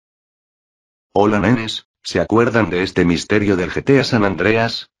Hola nenes, ¿se acuerdan de este misterio del GTA San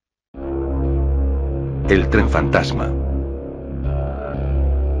Andreas? El Tren Fantasma.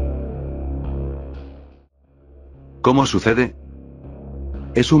 ¿Cómo sucede?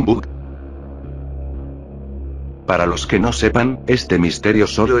 ¿Es un bug? Para los que no sepan, este misterio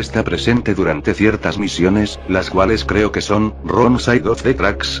solo está presente durante ciertas misiones, las cuales creo que son Wrong Side of the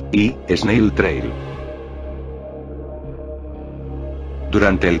Tracks y Snail Trail.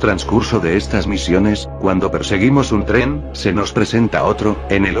 Durante el transcurso de estas misiones, cuando perseguimos un tren, se nos presenta otro,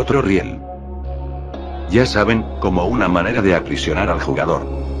 en el otro riel. Ya saben, como una manera de aprisionar al jugador.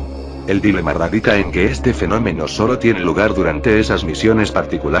 El dilema radica en que este fenómeno solo tiene lugar durante esas misiones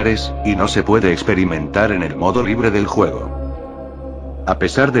particulares, y no se puede experimentar en el modo libre del juego. A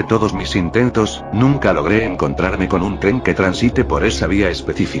pesar de todos mis intentos, nunca logré encontrarme con un tren que transite por esa vía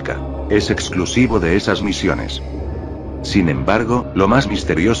específica. Es exclusivo de esas misiones. Sin embargo, lo más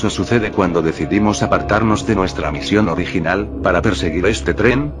misterioso sucede cuando decidimos apartarnos de nuestra misión original, para perseguir este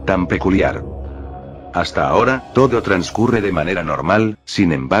tren, tan peculiar. Hasta ahora, todo transcurre de manera normal,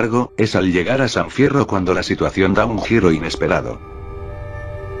 sin embargo, es al llegar a San Fierro cuando la situación da un giro inesperado.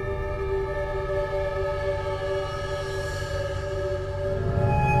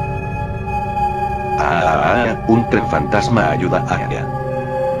 Un tren fantasma ayuda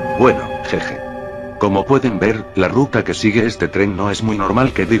a... Bueno, jeje. Como pueden ver, la ruta que sigue este tren no es muy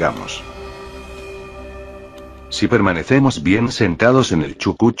normal que digamos. Si permanecemos bien sentados en el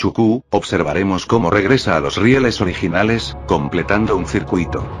chucu, observaremos cómo regresa a los rieles originales, completando un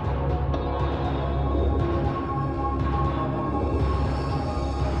circuito.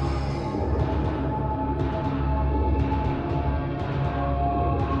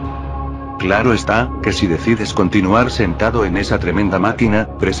 Claro está, que si decides continuar sentado en esa tremenda máquina,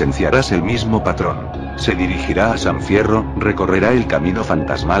 presenciarás el mismo patrón. Se dirigirá a San Fierro, recorrerá el camino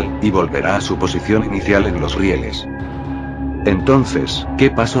fantasmal, y volverá a su posición inicial en los rieles. Entonces,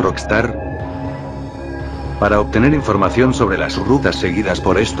 ¿qué pasó Rockstar? Para obtener información sobre las rutas seguidas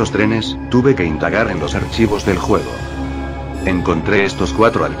por estos trenes, tuve que indagar en los archivos del juego. Encontré estos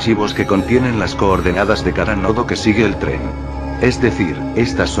 4 archivos que contienen las coordenadas de cada nodo que sigue el tren. Es decir,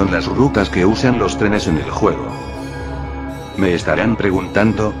 estas son las rutas que usan los trenes en el juego. Me estarán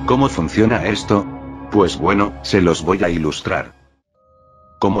preguntando, ¿cómo funciona esto? Pues bueno, se los voy a ilustrar.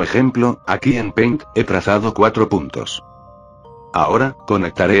 Como ejemplo, aquí en Paint, he trazado 4 puntos. Ahora,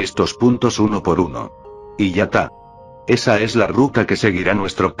 conectaré estos puntos uno por uno. Y ya está. Esa es la ruta que seguirá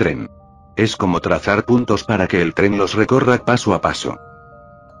nuestro tren. Es como trazar puntos para que el tren los recorra paso a paso.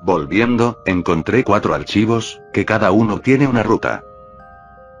 Volviendo, encontré 4 archivos, que cada uno tiene una ruta.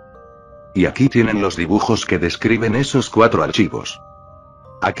 Y aquí tienen los dibujos que describen esos 4 archivos.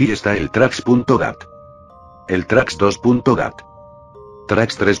 Aquí está el tracks.dat. El tracks2.dat.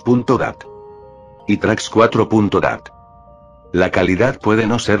 Tracks3.dat. Y tracks4.dat. La calidad puede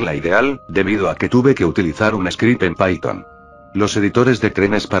no ser la ideal, debido a que tuve que utilizar un script en Python. Los editores de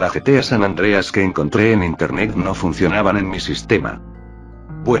trenes para GTA San Andreas que encontré en internet no funcionaban en mi sistema.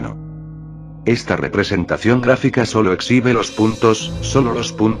 Bueno. Esta representación gráfica solo exhibe los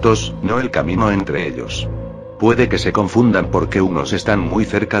puntos, no el camino entre ellos. Puede que se confundan porque unos están muy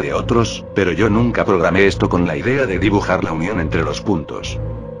cerca de otros, pero yo nunca programé esto con la idea de dibujar la unión entre los puntos.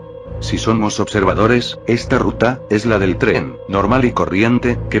 Si somos observadores, esta ruta, es la del tren, normal y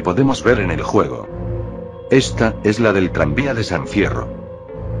corriente, que podemos ver en el juego. Esta, es la del tranvía de San Fierro.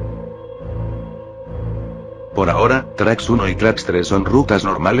 Por ahora, Tracks 1 y Tracks 3 son rutas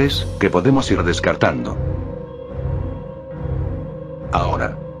normales, que podemos ir descartando.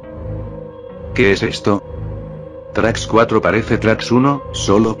 Ahora. ¿Qué es esto? Tracks 4 parece Tracks 1,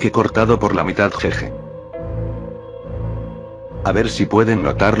 solo que cortado por la mitad jeje. A ver si pueden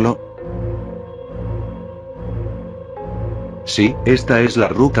notarlo. Sí, esta es la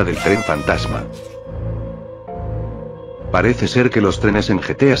ruta del Tren Fantasma. Parece ser que los trenes en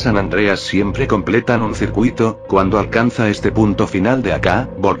GTA San Andreas siempre completan un circuito, cuando alcanza este punto final de acá,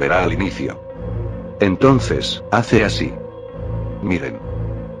 volverá al inicio. Entonces, hace así. Miren.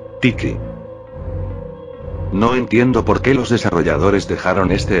 Tiki. No entiendo por qué los desarrolladores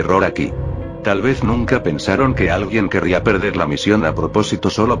dejaron este error aquí. Tal vez nunca pensaron que alguien querría perder la misión a propósito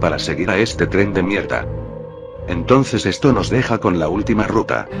solo para seguir a este tren de mierda. Entonces esto nos deja con la última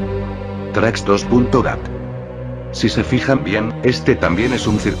ruta. Tracks2.dat. Si se fijan bien, este también es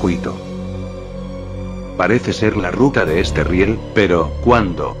un circuito. Parece ser la ruta de este riel, pero,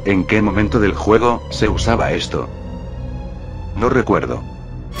 ¿cuándo, en qué momento del juego, se usaba esto? No recuerdo.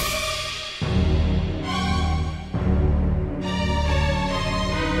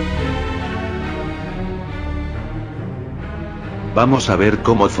 Vamos a ver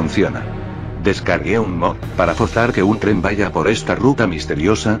cómo funciona. Descargué un mod, para forzar que un tren vaya por esta ruta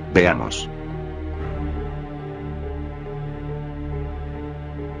misteriosa, veamos.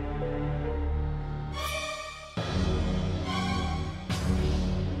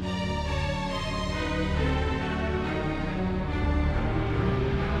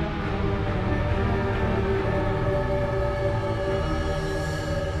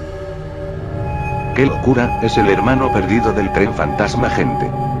 ¡Qué locura! Es el hermano perdido del Tren Fantasma,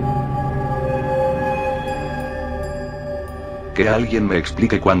 gente. Que alguien me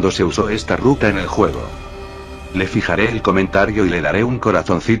explique cuándo se usó esta ruta en el juego. Le fijaré el comentario y le daré un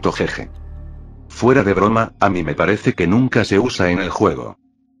corazoncito, jeje. Fuera de broma, a mí me parece que nunca se usa en el juego.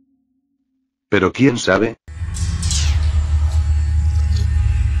 Pero quién sabe.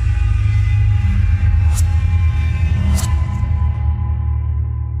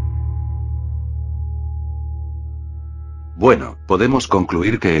 Bueno, podemos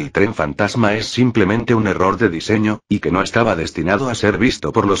concluir que el Tren Fantasma es simplemente un error de diseño, y que no estaba destinado a ser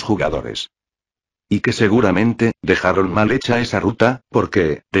visto por los jugadores. Y que seguramente, dejaron mal hecha esa ruta,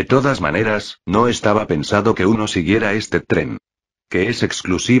 porque, de todas maneras, no estaba pensado que uno siguiera este tren. Que es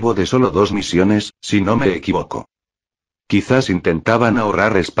exclusivo de solo 2 misiones, si no me equivoco. Quizás intentaban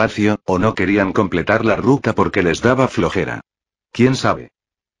ahorrar espacio, o no querían completar la ruta porque les daba flojera. ¿Quién sabe?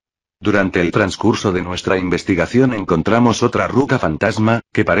 Durante el transcurso de nuestra investigación encontramos otra ruta fantasma,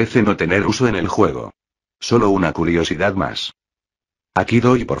 que parece no tener uso en el juego. Solo una curiosidad más. Aquí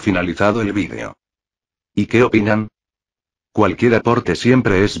doy por finalizado el vídeo. ¿Y qué opinan? Cualquier aporte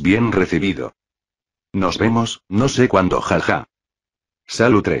siempre es bien recibido. Nos vemos, no sé cuándo, jaja.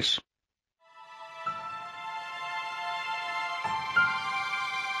 Salud 3.